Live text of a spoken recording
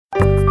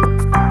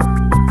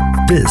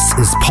This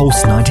is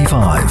Pulse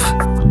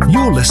 95.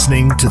 You're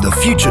listening to the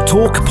Future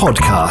Talk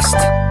podcast.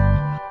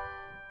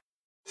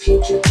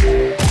 Future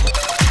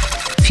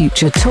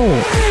Talk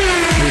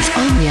with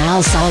Omnia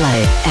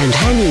Al-Saleh and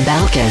Hani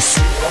Balkis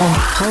on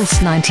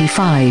Pulse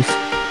 95.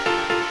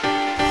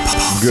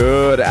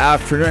 Good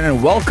afternoon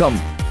and welcome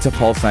to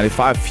Pulse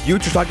 95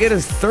 Future Talk. It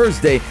is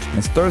Thursday, and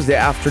it's Thursday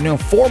afternoon.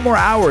 4 more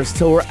hours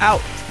till we're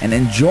out and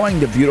enjoying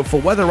the beautiful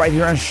weather right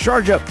here in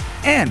Sharjah.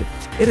 And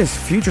it is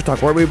Future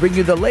Talk, where we bring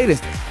you the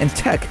latest in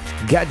tech,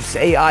 gadgets,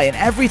 AI, and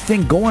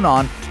everything going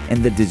on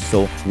in the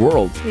digital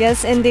world.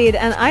 Yes, indeed.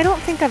 And I don't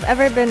think I've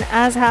ever been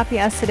as happy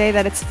as today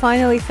that it's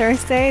finally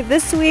Thursday.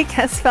 This week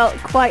has felt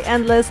quite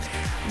endless,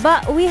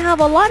 but we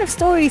have a lot of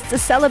stories to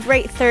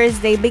celebrate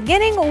Thursday.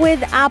 Beginning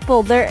with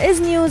Apple, there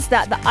is news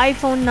that the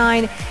iPhone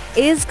 9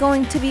 is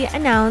going to be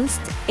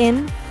announced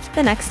in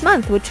the next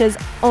month, which is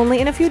only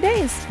in a few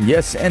days.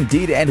 Yes,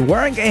 indeed. And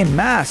wearing a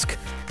mask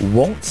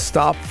won't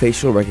stop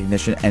facial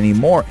recognition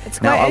anymore. It's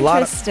quite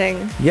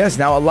interesting.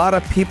 Now a lot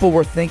of people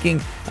were thinking,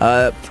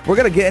 we're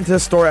going to get into the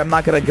story. I'm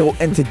not going to go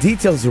into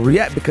details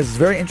yet because it's a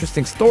very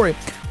interesting story,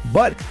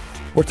 but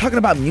we're talking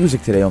about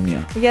music today,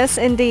 Omnia. Yes,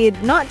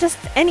 indeed. Not just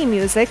any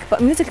music,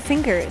 but music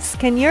fingers.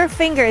 Can your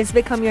fingers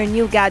become your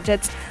new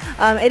gadgets?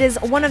 It is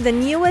one of the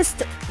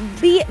newest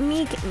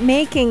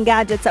beat-making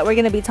gadgets that we're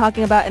going to be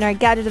talking about in our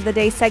Gadget of the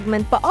Day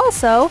segment. But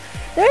also,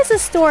 there is a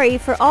story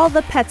for all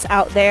the pets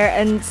out there.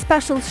 And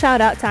special shout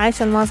out to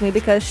Aisha Al-Mazmi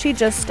because she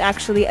just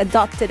actually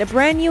adopted a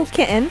brand new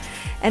kitten.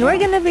 And we're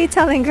going to be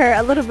telling her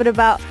a little bit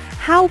about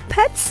how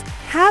pets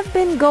have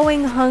been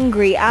going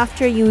hungry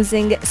after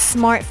using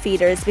smart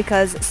feeders,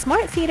 because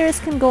smart feeders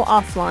can go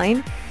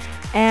offline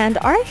and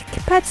our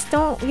pets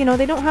don't,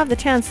 they don't have the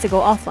chance to go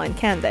offline,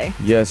 can they?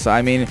 Yes,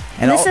 I mean,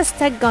 and this is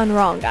tech gone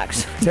wrong,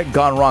 actually. Tech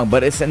gone wrong,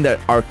 but it's in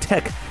our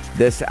Tech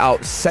This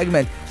Out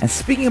segment. And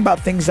speaking about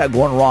things that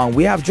gone wrong,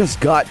 we have just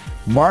got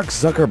Mark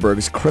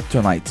Zuckerberg's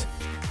kryptonite.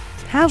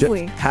 Have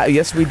we?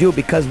 Yes, we do,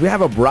 because we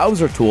have a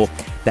browser tool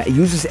that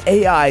uses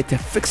AI to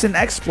fix an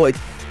exploit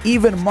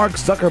even Mark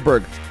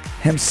Zuckerberg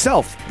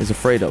himself is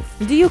afraid of.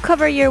 Do you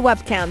cover your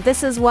webcam?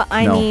 This is what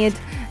I need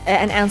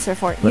an answer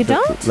for. You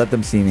don't? Let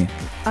them see me.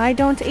 I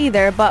don't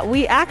either, but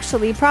we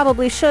actually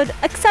probably should,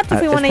 except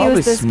if we want to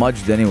use this. It's probably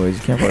smudged anyways.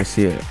 You can't really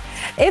see it.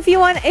 If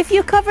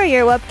you cover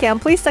your webcam,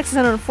 please text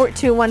us on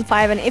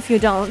 4215, and if you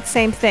don't,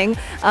 same thing.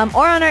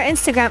 Or on our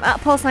Instagram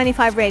at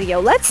Pulse95 Radio.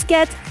 Let's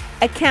get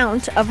a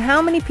count of how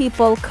many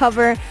people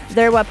cover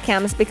their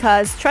webcams,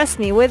 because trust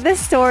me, with this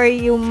story,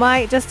 you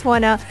might just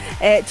want to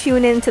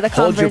tune into the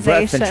Hold conversation. Hold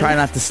your breath and try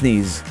not to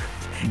sneeze.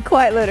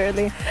 Quite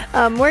literally.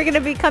 We're going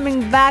to be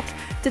coming back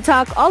to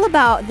talk all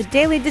about the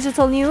daily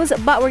digital news,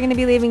 but we're going to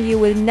be leaving you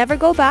with Never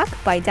Go Back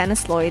by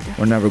Dennis Lloyd.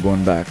 We're never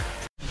going back.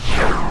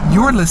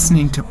 You're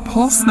listening to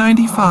Pulse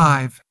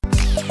 95.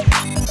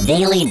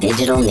 Daily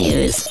digital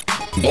news.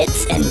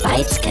 Bits and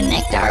bytes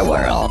connect our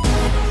world.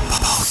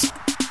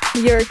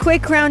 Your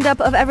quick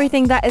roundup of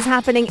everything that is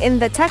happening in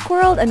the tech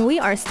world, and we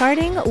are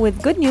starting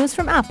with good news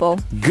from Apple.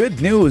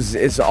 Good news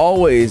is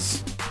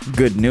always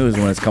good news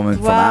when it's coming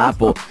from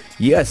Apple.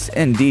 Yes,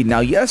 indeed. Now,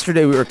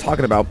 yesterday we were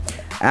talking about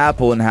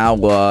Apple and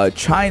how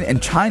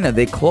China,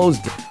 they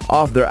closed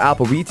off their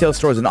Apple retail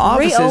stores and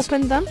offices.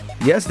 Reopened them?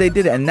 Yes, they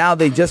did. And now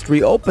they just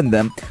reopened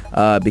them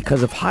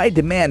because of high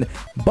demand.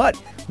 But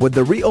with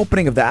the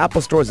reopening of the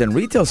Apple stores and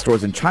retail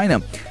stores in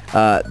China,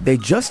 they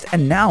just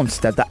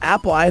announced that the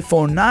Apple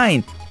iPhone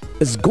 9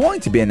 is going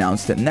to be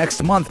announced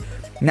next month.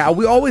 Now,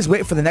 we always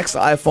wait for the next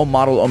iPhone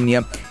model,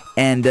 Omnia,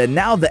 and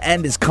now the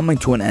end is coming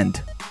to an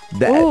end.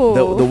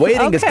 The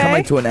waiting is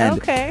coming to an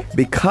end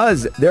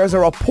because there's a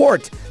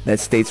report that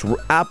states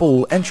Apple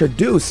will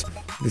introduce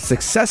the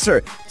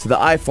successor to the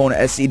iPhone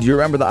SE. Do you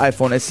remember the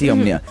iPhone SE,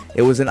 Omnia?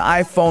 It was an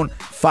iPhone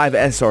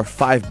 5S or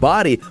 5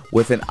 body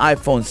with an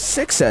iPhone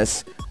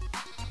 6S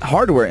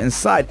hardware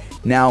inside.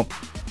 Now,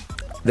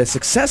 the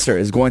successor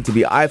is going to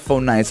be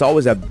iPhone 9. It's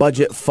always a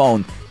budget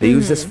phone. They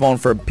use this phone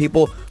for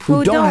people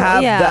who don't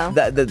have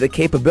the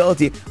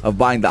capability of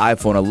buying the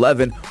iPhone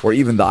 11 or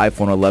even the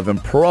iPhone 11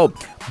 Pro.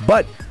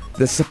 But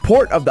the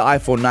support of the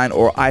iPhone 9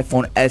 or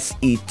iPhone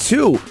SE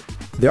 2,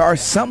 there are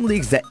some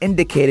leaks that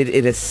indicated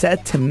it is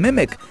set to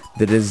mimic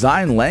the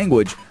design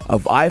language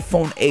of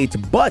iPhone 8,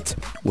 but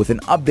with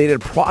an updated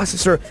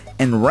processor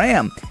and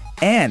RAM.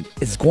 And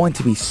it's going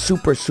to be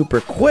super,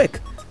 super quick.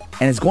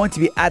 And it's going to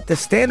be at the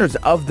standards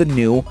of the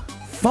new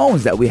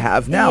phones that we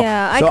have now.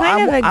 Yeah, so I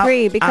kind of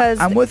agree because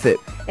I'm with it.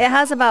 It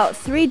has about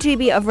 3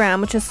 GB of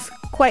RAM, which is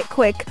quite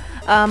quick.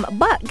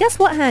 But guess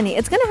what, Hani?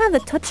 It's going to have the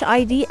Touch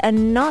ID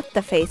and not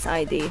the Face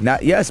ID. Now,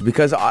 yes,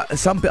 because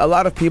a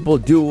lot of people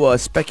do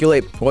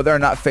speculate whether or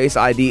not Face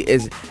ID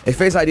is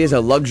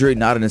a luxury,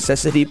 not a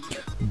necessity.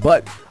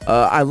 But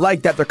I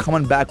like that they're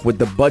coming back with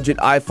the budget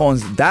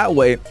iPhones. That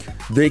way,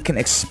 they can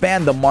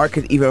expand the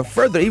market even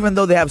further, even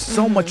though they have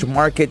so much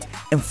market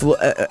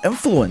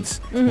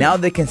influence. Now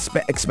they can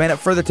expand it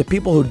further to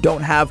people who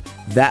don't have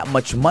that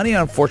much money,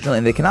 unfortunately,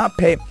 and they cannot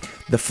pay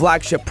the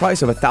flagship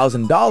price of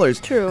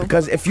 $1,000. True.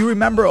 Because if you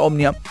remember,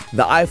 Omnia,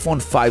 the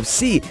iPhone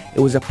 5C, it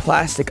was a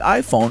plastic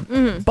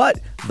iPhone, but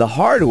the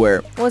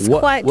hardware Was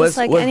quite just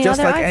like any just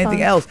other like anything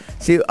iPhone. else.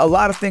 See, a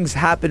lot of things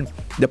happen.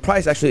 The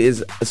price actually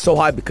is so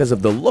high because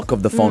of the look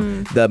of the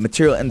phone, the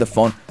material in the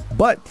phone.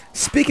 But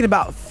speaking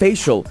about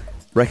facial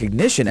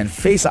recognition and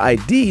Face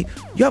ID,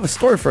 you have a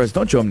story for us,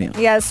 don't you, Omnia?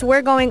 Yes,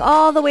 we're going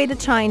all the way to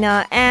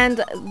China and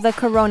the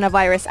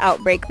coronavirus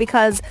outbreak,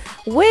 because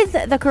with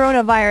the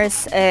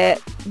coronavirus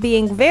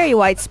being very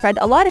widespread,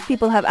 a lot of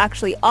people have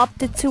actually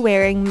opted to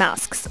wearing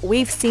masks.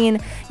 We've seen,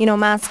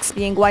 masks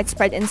being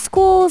widespread in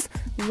schools,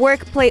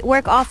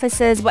 work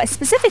offices, but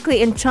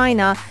specifically in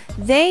China,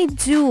 they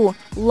do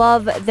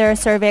love their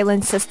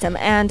surveillance system.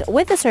 And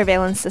with the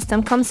surveillance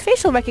system comes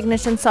facial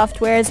recognition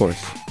softwares. Of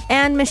course.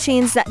 And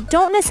machines that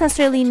don't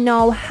necessarily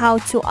know how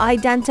to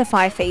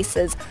identify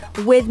faces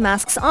with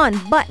masks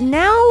on. But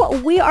now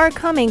we are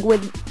coming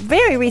with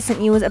very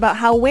recent news about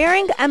how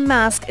wearing a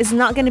mask is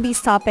not going to be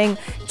stopping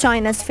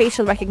China's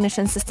facial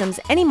recognition systems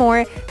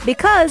anymore,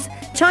 because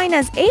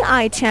China's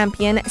AI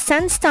champion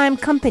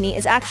SenseTime company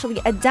is actually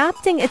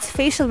adapting its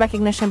facial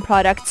recognition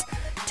products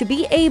to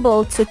be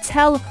able to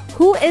tell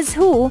who is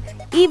who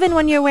even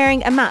when you're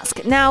wearing a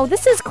mask. Now,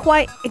 this is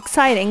quite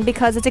exciting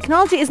because the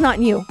technology is not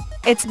new.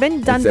 It's been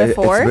done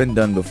before. It's been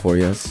done before,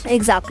 yes.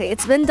 Exactly.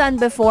 It's been done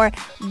before,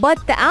 but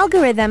the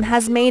algorithm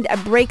has made a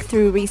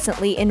breakthrough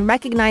recently in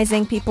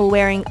recognizing people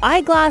wearing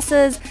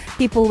eyeglasses,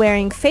 people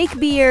wearing fake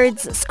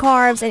beards,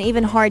 scarves, and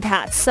even hard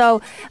hats.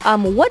 So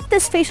what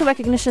this facial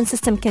recognition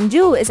system can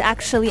do is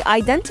actually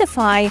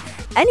identify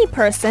any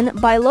person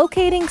by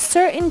locating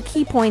certain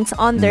key points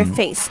on their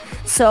face.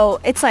 So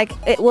it's like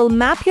it will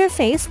map your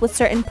face with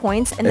certain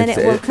points, and then it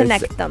will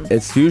connect them.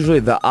 It's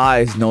usually the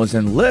eyes, nose,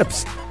 and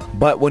lips.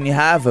 But when you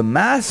have a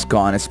mask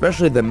on,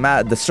 especially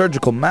the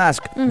surgical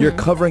mask, you're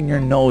covering your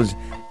nose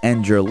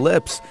and your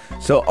lips.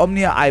 So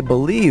Omnia, I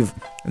believe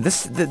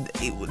this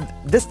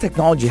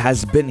technology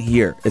has been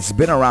here. It's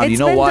been around. It's you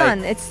know been why?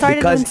 done. It started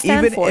because in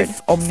Stanford. even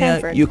if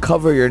Omnia, you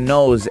cover your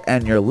nose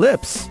and your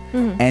lips,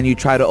 and you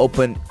try to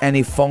open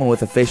any phone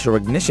with a facial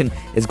recognition,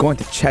 it's going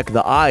to check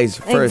the eyes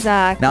first.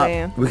 Exactly.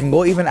 Now we can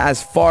go even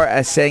as far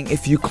as saying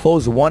if you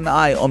close one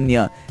eye,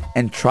 Omnia,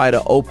 and try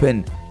to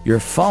open your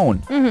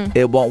phone,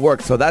 it won't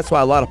work. So that's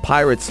why a lot of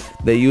pirates,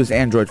 they use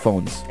Android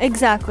phones.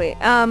 Exactly.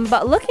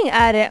 But looking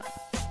at it,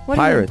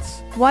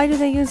 Pirates. Why do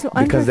they use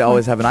Android Because they phones?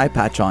 always have an eye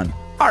patch on.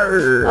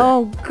 Arr!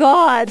 Oh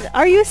God,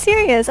 are you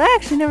serious? I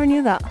actually never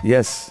knew that.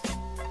 Yes.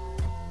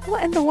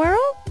 What in the world?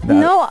 That-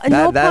 no that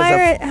is a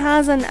pirate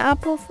has an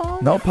Apple phone?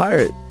 No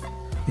pirate.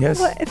 Yes.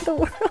 What in the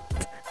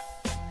world?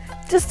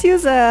 Just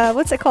use a,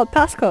 what's it called,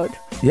 passcode.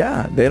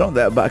 Yeah, they don't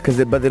but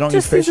they don't Just use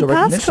use a facial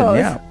recognition. passcode.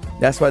 Yeah.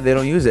 That's why they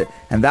don't use it.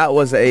 And that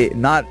was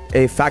not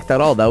a fact at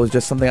all. That was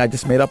just something I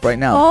just made up right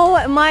now.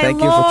 Oh my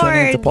Thank Lord. you for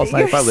tuning into Pulse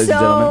 95, You're ladies and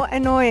so gentlemen.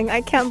 annoying.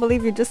 I can't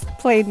believe you just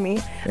played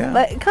me. Yeah.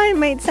 But it kind of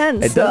made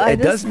sense. It so does. I It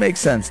just- does make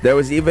sense. There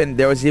was even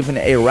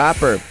a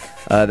rapper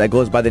that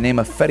goes by the name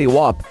of Fetty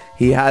Wap.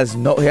 He has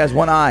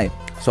one eye.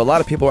 So a lot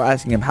of people are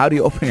asking him, how do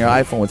you open your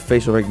iPhone with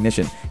facial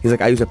recognition? He's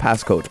like, I use a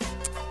passcode.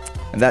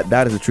 And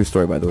that is a true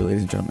story, by the way,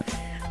 ladies and gentlemen.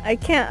 I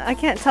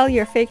can't tell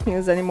you're fake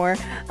news anymore.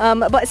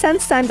 But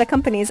SenseTime, the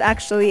company,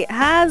 actually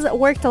has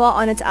worked a lot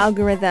on its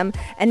algorithm,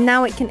 and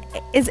now it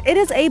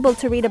is able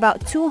to read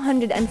about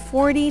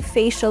 240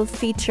 facial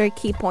feature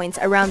key points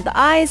around the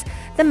eyes,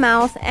 the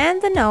mouth, and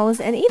the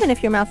nose. And even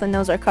if your mouth and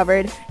nose are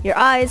covered, your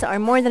eyes are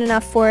more than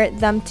enough for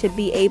them to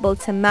be able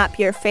to map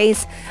your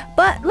face.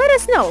 But let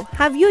us know,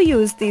 have you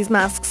used these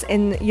masks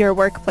in your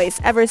workplace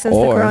ever since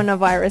the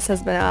coronavirus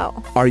has been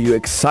out? Are you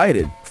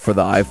excited for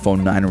the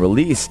iPhone 9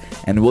 release?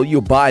 And will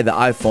you buy the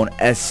iPhone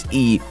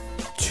SE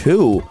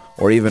 2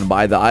 or even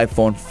buy the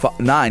iPhone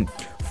 9?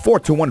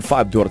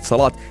 4215 Durat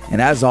Salat.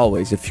 And as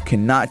always, if you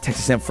cannot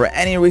text us in for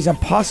any reason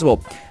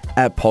possible,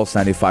 at Pulse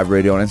 95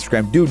 Radio on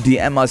Instagram, do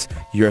DM us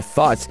your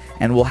thoughts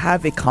and we'll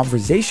have a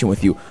conversation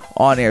with you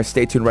on air.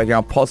 Stay tuned right here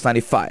on Pulse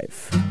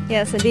 95.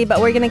 Yes, indeed.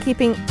 But we're gonna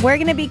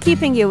be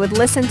keeping you with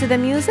Listen to the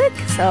Music.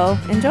 So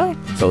enjoy.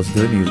 So let's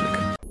do the music.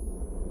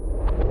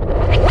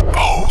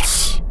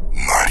 Pulse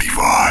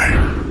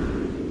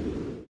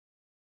 95.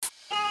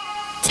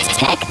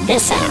 Check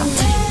this out.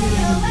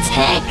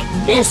 Check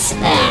this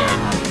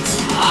out.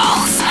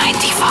 Pulse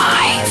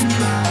 95.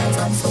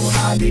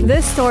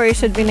 This story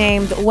should be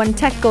named When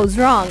Tech Goes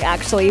Wrong,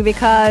 actually,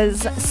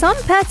 because some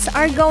pets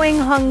are going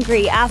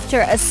hungry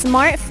after a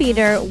smart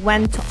feeder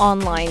went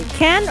online.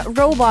 Can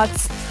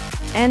robots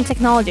and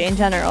technology in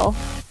general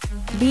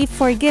be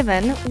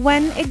forgiven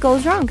when it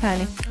goes wrong,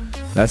 Kani?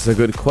 That's a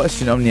good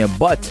question, Omnia,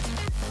 but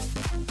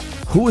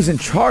who is in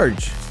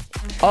charge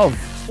of...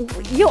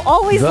 You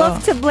always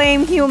love to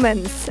blame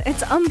humans.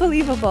 It's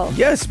unbelievable.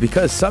 Yes,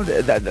 because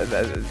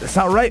that's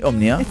not right,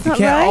 Omnia. It's You not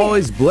can't right.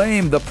 always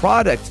blame the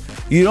product.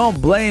 You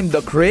don't blame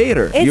the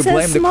creator. You It's a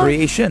blame the smart-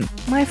 creation.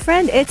 My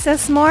friend, it's a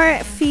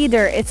smart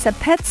feeder. It's a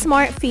pet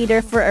smart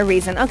feeder for a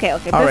reason. Okay. All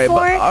right,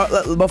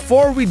 but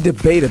before we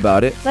debate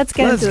about it, Let's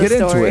get into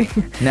the story.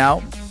 it.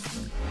 Now,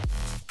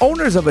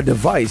 owners of a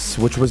device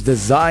which was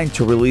designed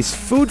to release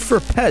food for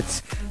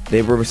pets.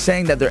 They were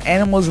saying that their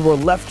animals were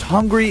left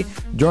hungry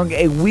during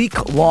a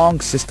week-long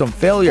system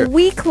failure. A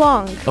week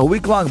long.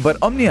 But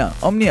Omnia,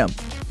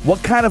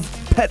 what kind of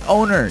pet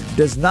owner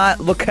does not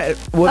look at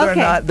whether or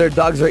not their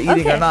dogs are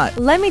eating or not?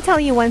 Let me tell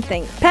you one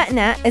thing.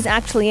 PetNet is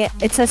actually,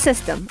 it's a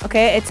system,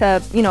 okay? It's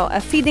a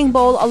feeding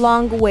bowl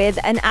along with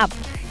an app.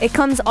 It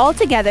comes all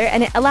together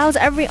and it allows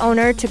every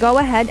owner to go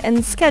ahead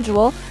and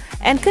schedule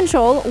and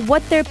control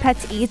what their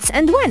pet eats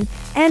and when.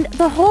 And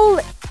the whole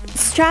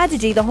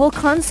strategy, the whole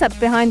concept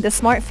behind the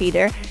smart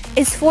feeder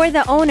is for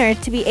the owner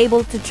to be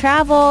able to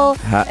travel,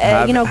 go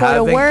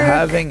to work.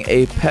 Having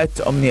a pet,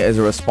 Omnia, is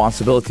a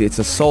responsibility. It's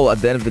a soul.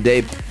 At the end of the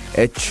day,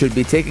 it should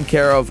be taken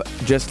care of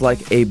just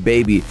like a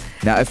baby.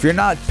 Now, if you're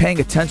not paying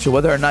attention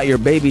whether or not your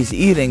baby's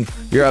eating,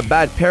 you're a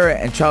bad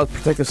parent, and Child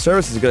Protective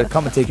Services is going to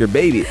come and take your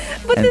baby.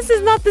 But this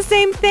is not the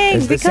same thing.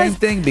 It's the same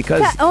thing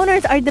because pet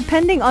owners are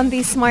depending on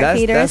these smart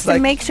feeders to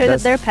make sure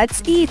that their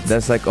pets eat.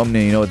 That's like,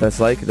 Omnia, you know what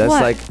that's like? That's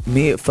like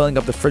me filling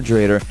up the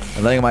refrigerator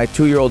and letting my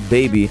 2-year-old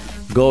baby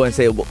go and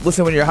say, well,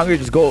 listen, when you're hungry,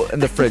 just go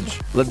in the fridge.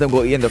 Let them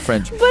go eat in the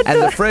fridge.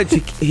 And the fridge,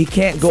 he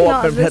can't go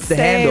up and pet the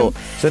handle.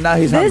 So now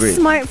he's hungry. This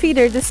smart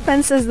feeder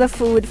dispenses the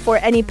food for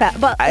any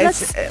pet. But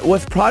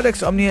with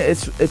products, Omnia,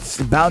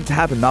 it's bound to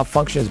happen.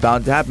 Malfunction is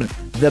bound to happen.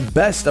 The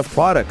best of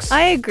products.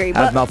 I agree.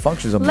 Have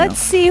malfunctions, Omnia. Let's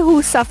see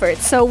who suffered.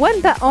 So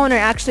one pet owner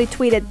actually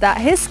tweeted that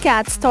his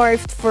cat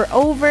starved for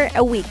over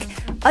a week.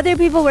 Other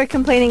people were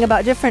complaining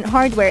about different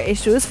hardware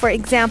issues. For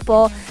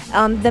example,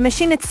 the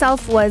machine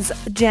itself was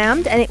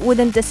jammed and it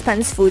wouldn't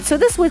dispense food. So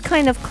this would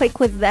kind of click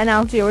with the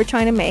analogy we're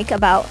trying to make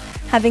about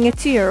having a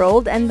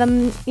 2-year-old and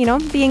them,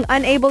 being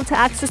unable to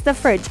access the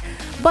fridge.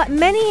 But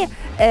many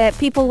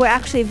people were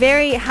actually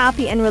very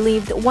happy and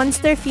relieved once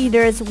their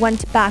feeders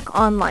went back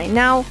online.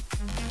 Now,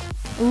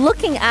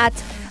 looking at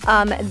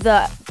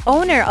the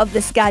owner of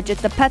this gadget,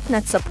 the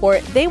PetNet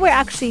support, they were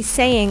actually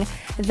saying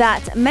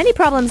that many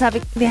problems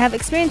they have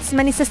experienced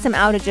many system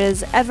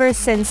outages ever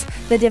since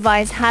the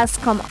device has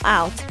come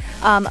out.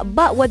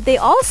 But what they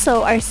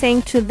also are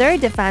saying to their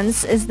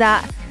defense is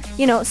that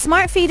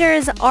smart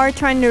feeders are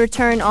trying to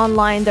return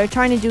online. They're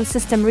trying to do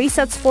system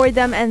resets for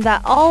them, and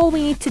that all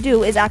we need to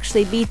do is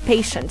actually be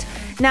patient.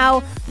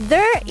 Now,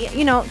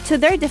 to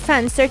their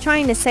defense, they're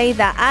trying to say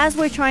that as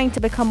we're trying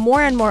to become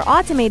more and more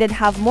automated,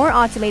 have more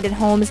automated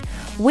homes,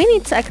 we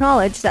need to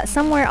acknowledge that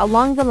somewhere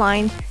along the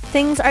line,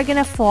 things are going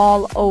to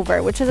fall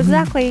over, which is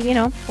exactly,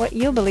 what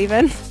you believe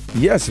in.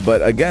 Yes,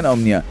 but again,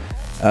 Omnia,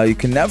 you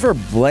can never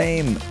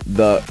blame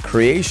the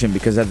creation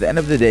because at the end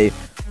of the day,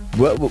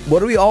 what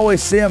do we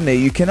always say, Omnia?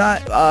 You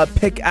cannot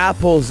pick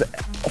apples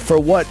for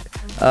what's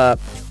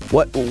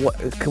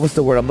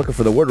the word? I'm looking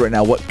for the word right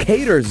now. What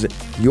caters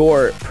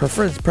your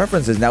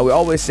preferences. Now, we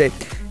always say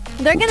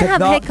they're going to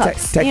have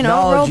hiccups.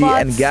 Technology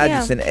robots, and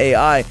gadgets and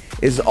AI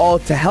is all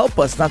to help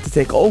us, not to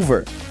take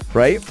over.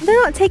 Right?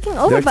 They're not taking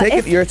over.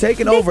 You're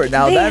taking over.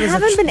 Now they that is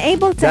haven't been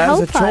able to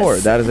help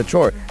us. That is a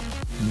chore.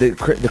 The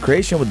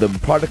creation with the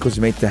product was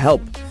made to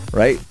help,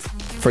 right?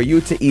 For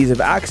you to ease of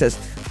access.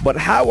 But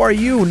how are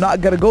you not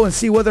gonna go and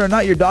see whether or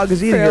not your dog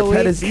is eating, your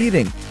pet is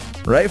eating,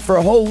 right? For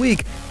a whole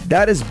week,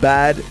 that is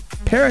bad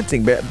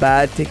parenting.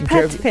 Bad taking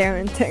care of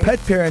parenting. Pet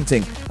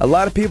parenting. A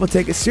lot of people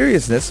take it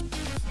seriousness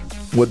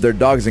with their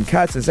dogs and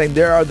cats and saying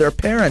they are their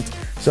parent.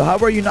 So how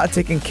are you not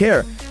taking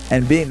care?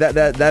 And being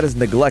that is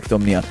neglect,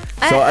 Omnia.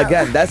 So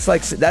again, that's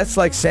like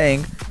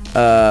saying,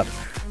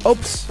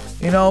 oops,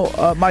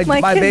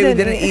 my baby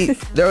didn't eat.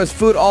 There was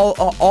food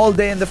all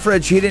day in the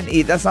fridge. He didn't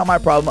eat. That's not my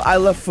problem. I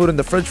left food in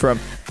the fridge for him.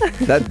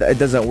 It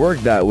doesn't work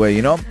that way,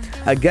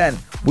 Again,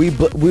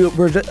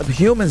 we're just,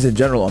 humans in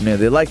general, Omnia,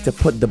 they like to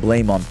put the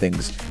blame on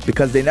things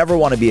because they never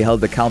want to be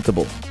held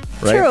accountable.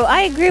 Right? True,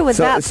 I agree with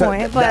that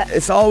point, but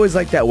it's always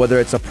like that. Whether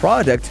it's a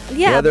product,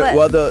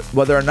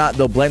 whether or not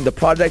they'll blame the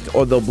product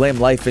or they'll blame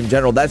life in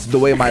general. That's the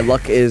way my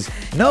luck is.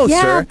 No,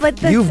 sir,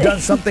 but you've done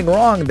something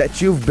wrong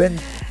that you've been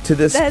to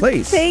this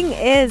place. The thing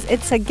is,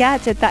 it's a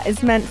gadget that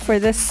is meant for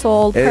this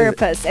sole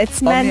purpose.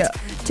 It's meant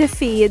to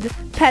feed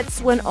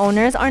pets when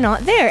owners are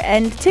not there.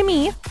 And to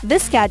me,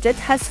 this gadget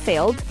has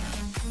failed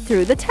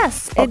through the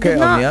tests. It did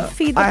not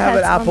feed the pets. I have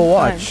an Apple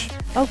Watch.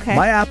 Okay.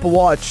 My Apple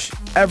Watch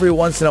every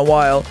once in a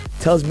while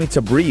tells me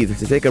to breathe,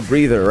 to take a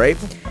breather, right?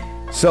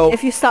 So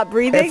if you stop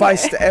breathing,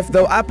 if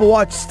the Apple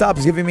Watch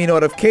stops giving me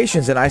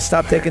notifications and I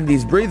stop taking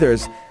these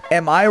breathers,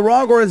 am I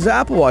wrong or is the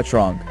Apple Watch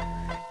wrong?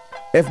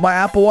 If my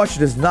Apple Watch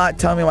does not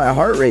tell me my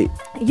heart rate,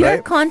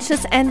 you're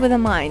conscious and with a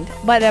mind,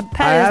 but a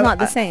pet is not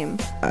the same.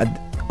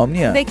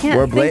 Omnia, they can't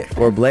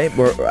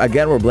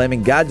we're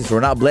blaming gadgets. We're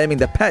not blaming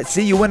the pet.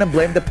 See, you went and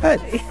blamed the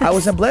pet. Yes. I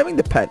wasn't blaming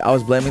the pet. I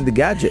was blaming the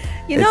gadget.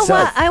 You know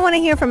what? I want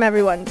to hear from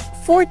everyone.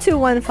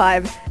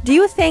 4215. Do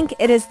you think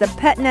it is the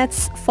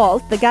PetNet's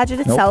fault, the gadget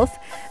itself,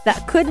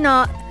 that could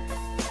not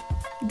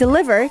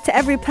deliver to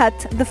every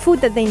pet the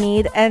food that they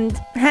need,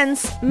 and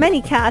hence many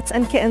cats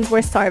and kittens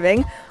were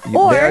starving?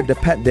 Or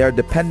they are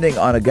depending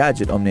on a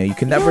gadget, Omnia. You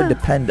can never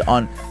depend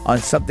on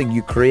something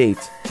you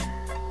create.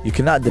 You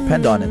cannot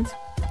depend on it.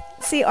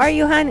 See, are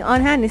you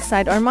on Hanny's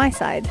side or my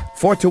side?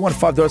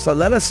 4215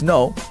 let us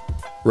know,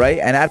 right?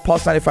 And at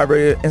Pulse95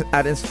 Radio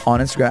on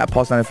Instagram at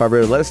Pulse95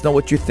 Radio. Let us know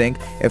what you think,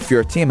 if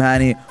you're Team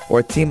Hanny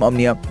or Team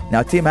Omnia.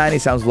 Now, Team Hanny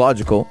sounds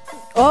logical.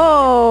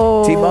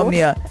 Oh. Team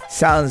Omnia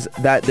sounds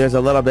that there's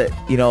a little bit,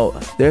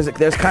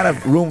 there's kind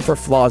of room for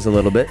flaws a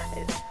little bit.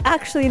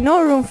 Actually,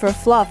 no room for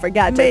flaw for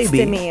gadgets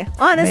to me.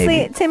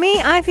 Honestly, to me,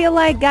 I feel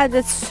like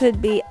gadgets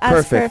should be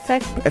as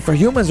perfect. If our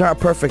humans aren't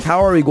perfect,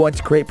 how are we going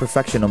to create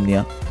perfection,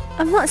 Omnia?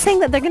 I'm not saying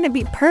that they're going to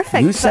be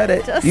perfect. You said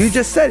it. You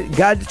just said it.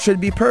 Gadgets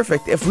should be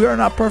perfect. If we are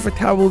not perfect,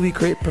 how will we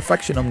create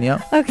perfection, Omnia?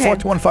 Okay.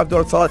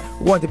 4215 Solid.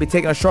 We're going to be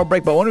taking a short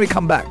break, but when we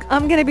come back,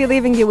 I'm going to be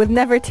leaving you with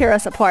never tear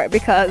us apart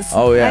because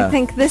I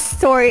think this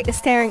story is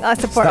tearing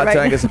us apart right now. Stop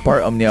tearing us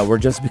apart, Omnia. We're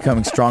just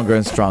becoming stronger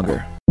and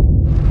stronger.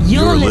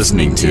 You're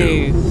listening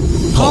to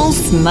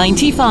Pulse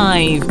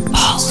 95.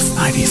 Pulse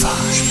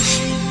 95.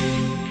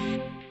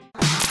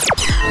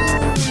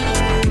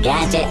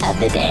 Gadget of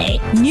the day.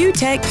 New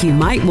tech you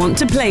might want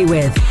to play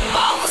with.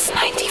 Pulse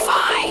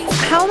 95.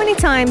 How many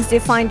times do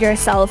you find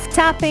yourself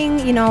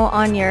tapping,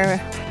 on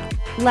your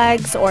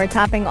legs or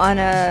tapping on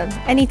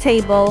any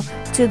table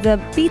to the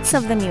beats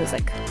of the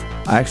music?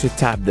 I actually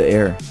tap the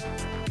air.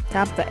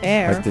 Tap the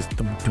air. Like this.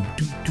 Dum, dum,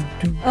 dum, dum,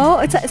 dum. Oh,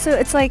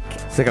 it's like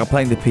I'm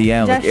playing the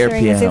piano, like air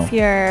gesturing piano. as if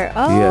you're.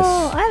 Oh, Yes.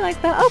 I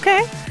like that.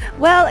 Okay.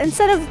 Well,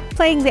 instead of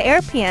playing the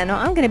air piano,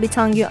 I'm going to be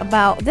telling you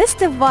about this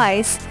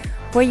device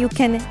where you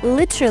can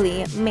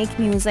literally make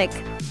music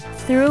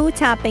through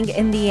tapping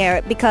in the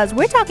air, because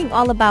we're talking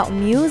all about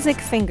music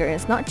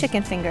fingers, not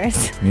chicken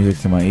fingers.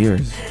 Music to my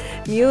ears.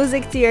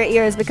 Music to your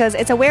ears, because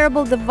it's a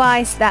wearable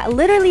device that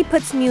literally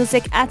puts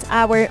music at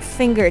our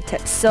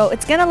fingertips. So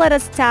it's gonna let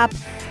us tap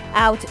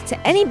out to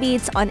any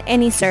beats on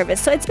any service.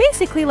 So it's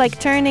basically like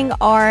turning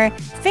our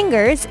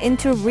fingers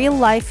into real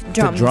life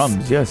drums. The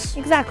drums, yes.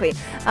 Exactly.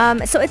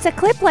 So it's a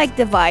clip-like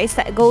device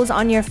that goes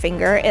on your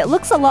finger. It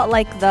looks a lot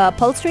like the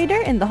pulse reader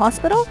in the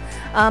hospital.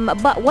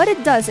 But what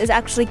it does is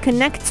actually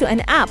connect to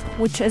an app,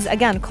 which is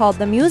again called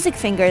the Music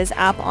Fingers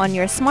app on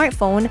your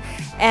smartphone.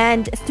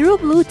 And through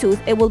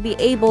Bluetooth, it will be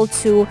able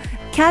to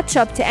catch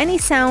up to any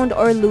sound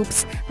or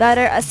loops that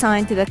are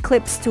assigned to the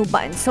clip's 2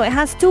 buttons. So it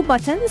has 2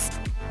 buttons.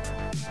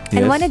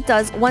 And what it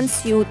does,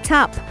 once you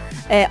tap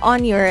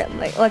on your,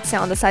 let's say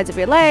on the sides of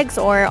your legs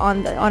or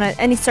on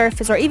any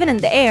surface or even in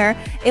the air,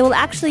 it will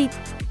actually,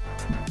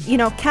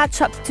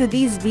 catch up to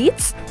these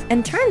beats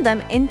and turn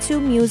them into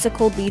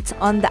musical beats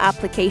on the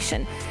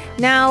application.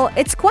 Now,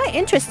 it's quite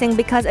interesting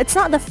because it's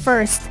not the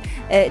first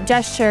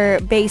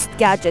gesture-based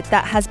gadget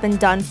that has been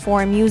done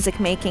for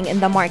music making in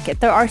the market.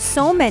 There are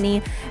so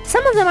many.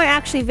 Some of them are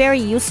actually very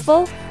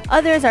useful.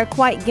 Others are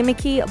quite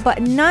gimmicky,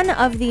 but none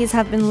of these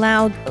have been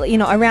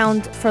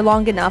around for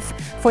long enough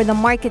for the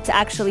market to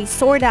actually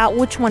sort out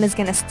which one is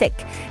going to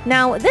stick.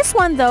 Now, this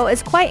one though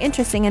is quite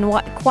interesting and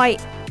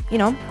quite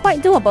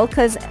doable,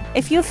 because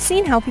if you've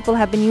seen how people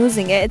have been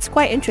using it, it's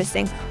quite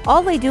interesting.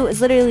 All they do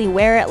is literally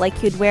wear it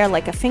like you'd wear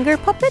like a finger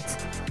puppet.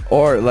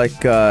 Or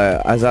like,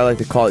 as I like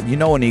to call it,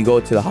 when you go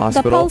to the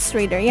hospital. The pulse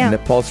reader, yeah. And the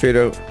pulse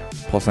reader,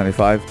 Pulse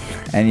 95,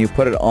 and you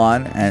put it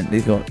on and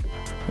they go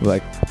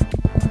like...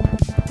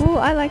 Ooh,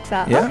 I like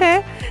that. Yeah.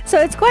 Okay. So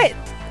it's quite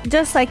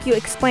just like you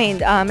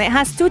explained. It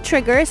has 2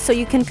 triggers, so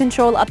you can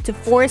control up to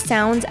 4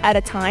 sounds at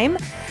a time.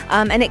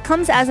 And it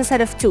comes as a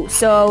set of 2.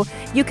 So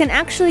you can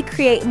actually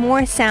create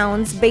more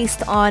sounds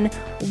based on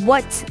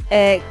what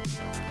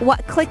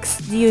clicks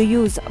do you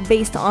use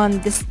based on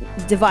this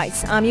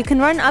device. You can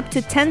run up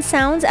to 10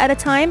 sounds at a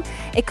time.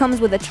 It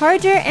comes with a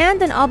charger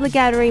and an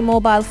obligatory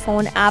mobile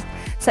phone app,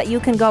 so that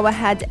you can go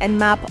ahead and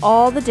map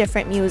all the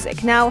different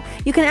music. Now,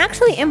 you can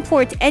actually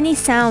import any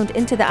sound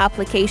into the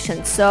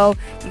application, so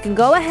you can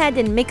go ahead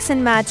and mix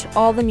and match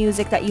all the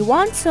music that you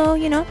want, so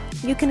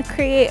you can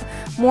create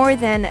more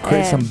than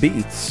create some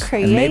beats,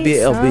 and maybe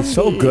it'll be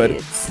so good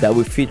that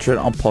we feature it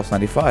on Pulse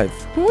 95.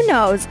 Who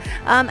knows?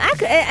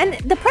 And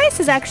the price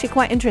is actually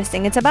quite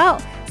interesting. It's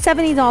about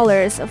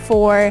 $70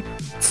 for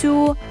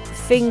 2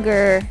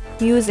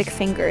 music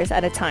fingers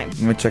at a time.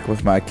 Let me check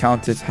with my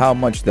accountant how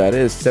much that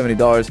is.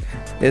 $70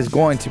 is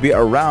going to be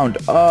a round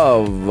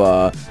of,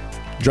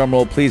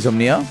 drumroll please,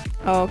 Omnia.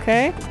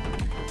 Okay.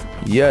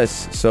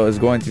 Yes, so it's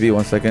going to be,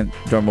 1 second,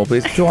 drumroll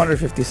please,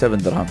 257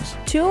 dirhams.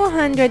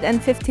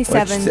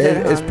 257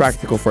 dirhams. Which is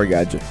practical for a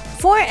gadget.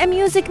 For a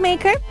music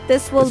maker,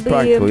 this will be...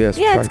 practical, yes.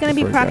 Yeah, it's going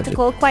to be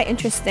practical, quite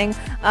interesting.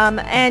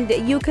 And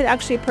you could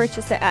actually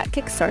purchase it at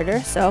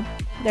Kickstarter, so...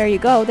 There you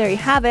go. There you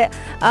have it.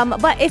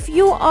 But if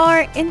you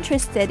are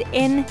interested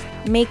in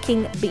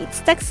making beats,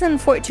 text in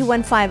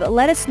 4215.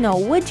 Let us know.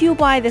 Would you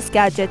buy this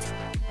gadget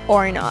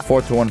or not?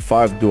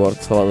 4215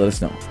 let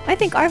us know. I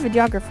think our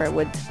videographer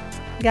would.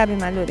 Gabi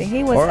Maludi.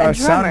 He was or a our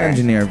drummer. sound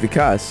engineer,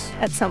 Vikas.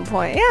 At some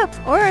point.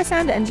 Yeah. Or our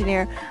sound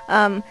engineer.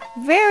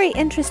 Very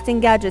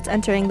interesting gadgets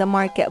entering the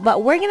market.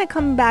 But we're going to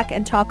come back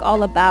and talk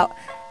all about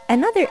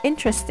another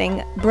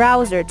interesting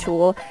browser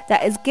tool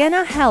that is going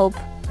to help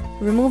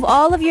remove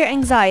all of your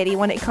anxiety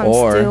when it comes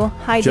to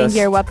hiding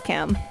your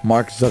webcam.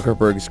 Mark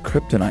Zuckerberg's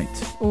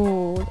kryptonite.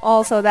 Ooh,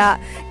 also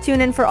that.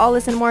 Tune in for all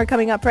this and more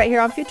coming up right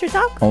here on Future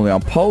Talk. Only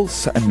on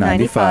Pulse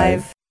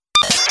 95.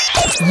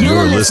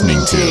 You're listening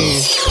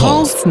to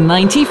Pulse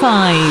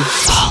 95.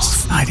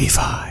 Pulse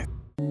 95.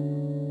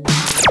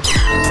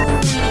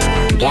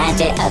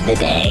 Gadget of the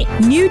day.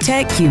 New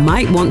tech you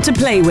might want to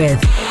play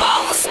with.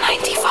 Pulse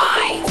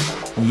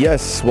 95.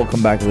 Yes,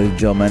 welcome back, ladies and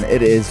gentlemen.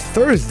 It is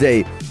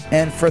Thursday,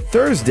 and for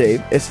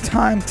Thursday, it's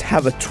time to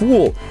have a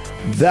tool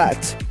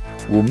that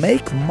will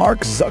make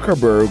Mark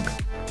Zuckerberg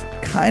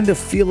kind of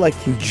feel like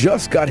he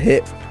just got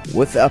hit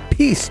with a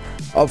piece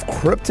of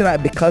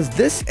kryptonite, because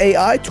this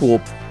AI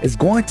tool is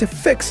going to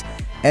fix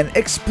and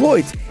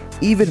exploit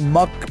even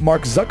Mark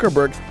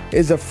Zuckerberg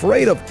is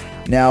afraid of.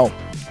 Now,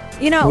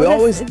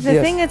 the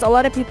thing is, a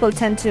lot of people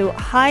tend to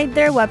hide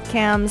their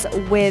webcams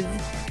with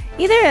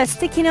either a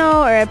sticky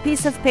note or a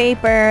piece of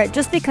paper,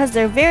 just because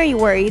they're very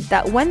worried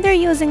that when they're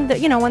using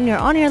when you're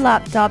on your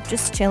laptop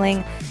just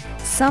chilling,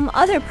 some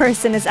other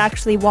person is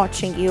actually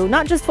watching you.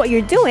 Not just what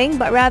you're doing,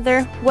 but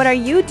rather what are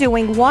you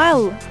doing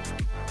while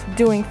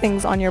doing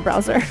things on your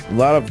browser. A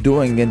lot of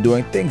doing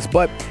things,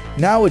 but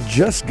now it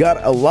just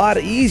got a lot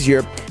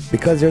easier,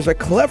 because there's a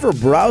clever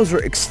browser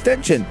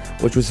extension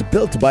which was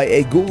built by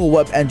a Google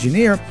web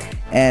engineer,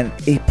 and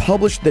he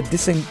published the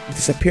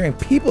Disappearing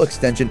People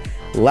extension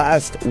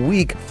last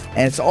week,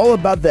 and it's all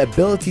about the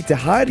ability to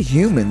hide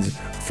humans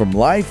from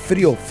live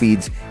video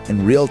feeds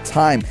in real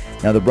time.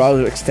 Now, the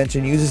browser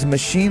extension uses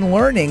machine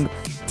learning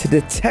to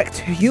detect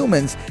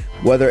humans,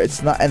 whether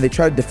it's not, and they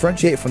try to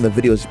differentiate from the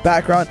video's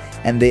background,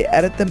 and they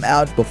edit them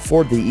out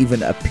before they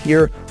even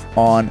appear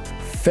on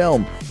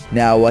film.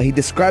 Now, he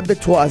described the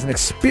tool as an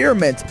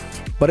experiment,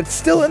 but it's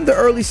still in the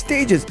early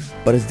stages.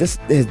 But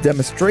his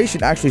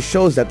demonstration actually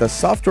shows that the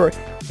software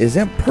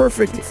isn't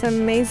perfect. It's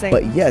amazing.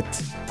 But yet,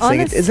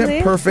 saying it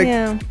isn't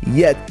perfect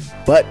yet,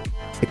 but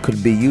it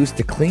could be used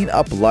to clean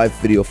up live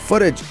video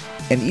footage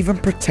and even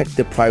protect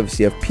the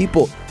privacy of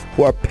people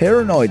who are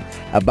paranoid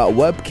about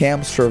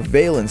webcam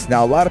surveillance.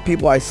 Now, a lot of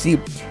people I see,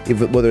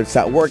 whether it's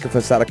at work, if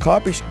it's at a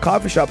coffee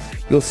shop,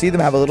 you'll see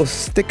them have a little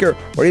sticker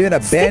or even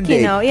a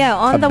Band-Aid.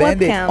 On the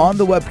webcam. On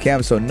the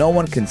webcam, so no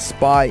one can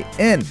spy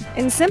in.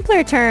 In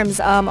simpler terms,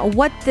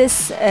 what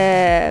this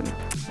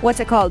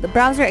the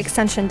browser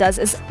extension does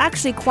is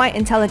actually quite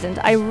intelligent.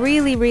 I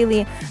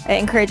really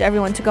encourage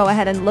everyone to go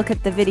ahead and look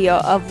at the video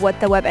of what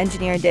the web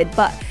engineer did.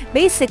 But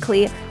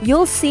basically,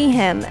 you'll see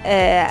him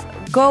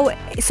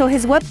so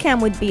his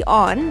webcam would be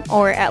on,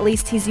 or at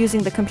least he's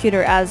using the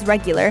computer as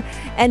regular,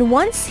 and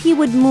once he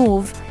would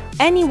move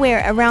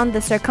anywhere around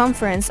the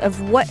circumference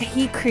of what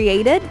he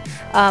created,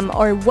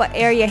 or what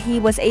area he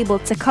was able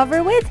to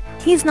cover with,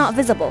 he's not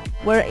visible.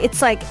 Where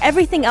it's like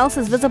everything else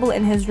is visible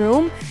in his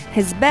room,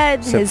 his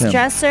bed, his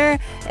dresser,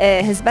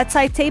 his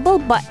bedside table,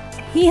 but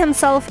he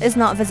himself is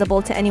not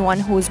visible to anyone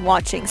who's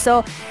watching.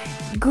 So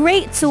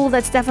great tool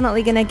that's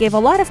definitely going to give a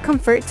lot of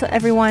comfort to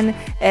everyone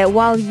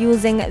while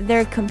using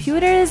their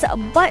computers.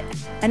 But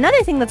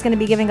another thing that's going to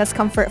be giving us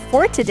comfort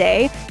for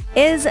today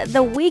is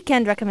the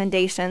weekend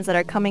recommendations that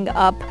are coming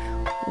up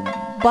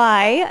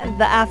by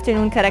the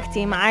Afternoon Karak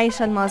team,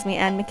 Aisha Al-Mazmi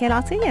and Mikhail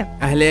Atiyah.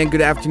 Ahlan,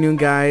 good afternoon,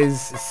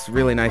 guys. It's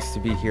really nice to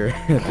be here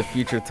at the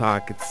Future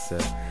Talk. It's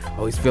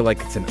always feel like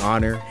it's an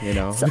honor,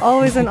 It's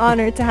always an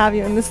honor to have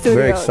you in the studio.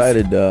 Very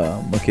excited,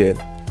 Mikhail.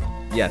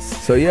 Yes.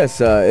 So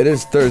yes, it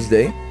is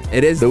Thursday.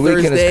 It is the Thursday.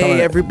 Weekend is coming,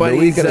 Everybody's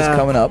the weekend is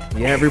coming up.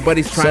 Yeah,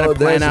 everybody's trying to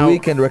plan So out. there's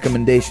weekend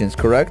recommendations,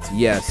 correct?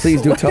 Yes.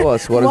 Please do tell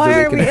us what is the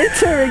weekend. Why are we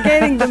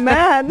interrogating the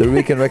man? The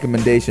weekend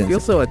recommendations. I feel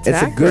so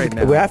attacked right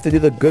now. We have to do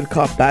the good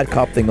cop, bad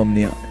cop thing,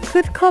 Omnia.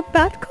 Good cop,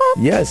 bad cop?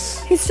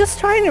 Yes. He's just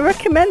trying to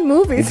recommend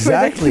movies.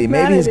 Exactly.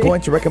 Maybe he's going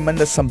to recommend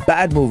us some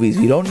bad movies.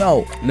 We don't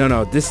know.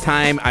 No. This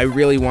time, I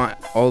really want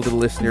all the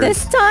listeners.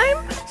 This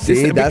time?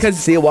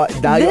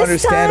 Now you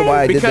understand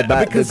why I did the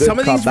bad. Because the good some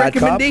of cop, these bad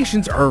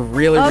recommendations are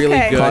really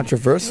good.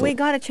 Controversial. We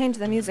gotta change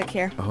the music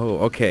here. Oh,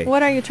 okay.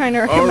 What are you trying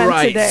to recommend today?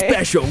 All right,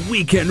 special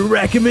weekend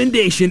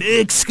recommendation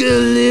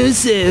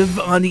exclusive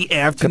on the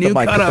Afternoon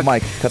Cut the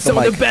mic. Some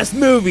of the best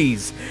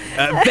movies,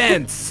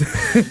 events,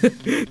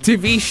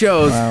 TV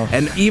shows,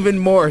 and even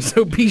more.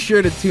 So be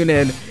sure to tune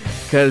in,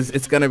 because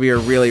it's going to be a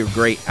really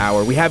great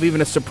hour. We have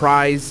even a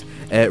surprise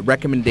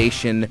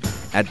recommendation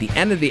at the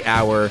end of the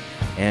hour.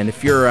 And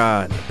if you're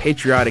a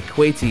patriotic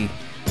Kuwaiti,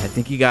 I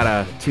think you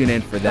gotta tune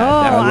in for that.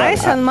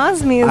 Aisha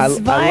Al-Mazmi's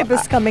vibe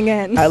is coming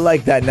in. I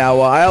like that. Now,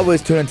 I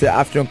always tune into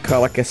Afternoon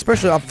Karak,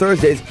 especially on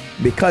Thursdays,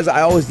 because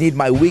I always need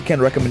my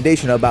weekend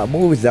recommendation about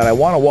movies that I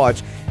want to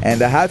watch. And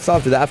hats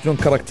off to the Afternoon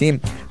Karak team,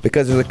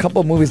 because there's a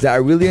couple of movies that I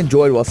really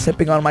enjoyed while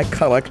sipping on my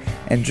karak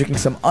and drinking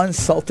some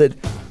unsalted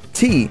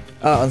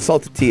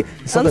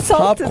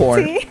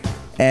popcorn,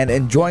 and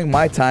enjoying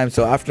my time.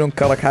 So Afternoon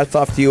Karak, hats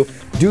off to you.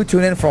 Do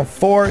tune in from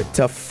 4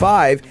 to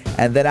 5,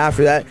 and then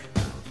after that,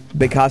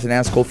 Big House and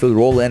Ann Schofield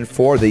roll in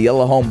for the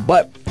Yellow Home.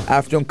 But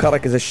Afternoon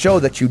Karak is a show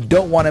that you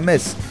don't want to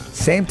miss.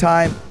 Same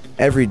time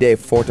every day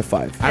 4 to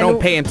 5. I don't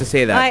pay him to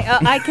say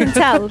that. I can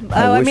tell.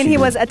 I wish mean, you he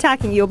did. was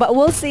attacking you. But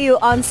we'll see you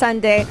on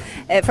Sunday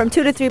from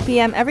 2 to 3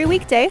 p.m. every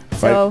weekday.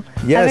 So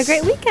Right. Yes. have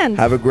a great weekend.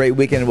 Have a great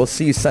weekend. We'll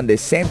see you Sunday,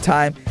 same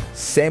time,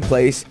 same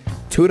place,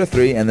 2 to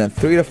 3, and then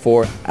 3 to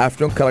 4,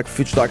 afternoon collect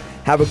Future Talk.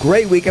 Have a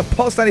great weekend.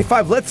 Pulse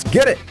 95, let's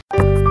get it.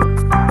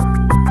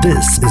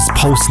 This is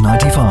Pulse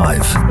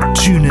 95.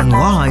 Tune in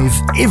live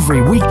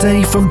every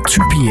weekday from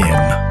 2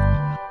 p.m.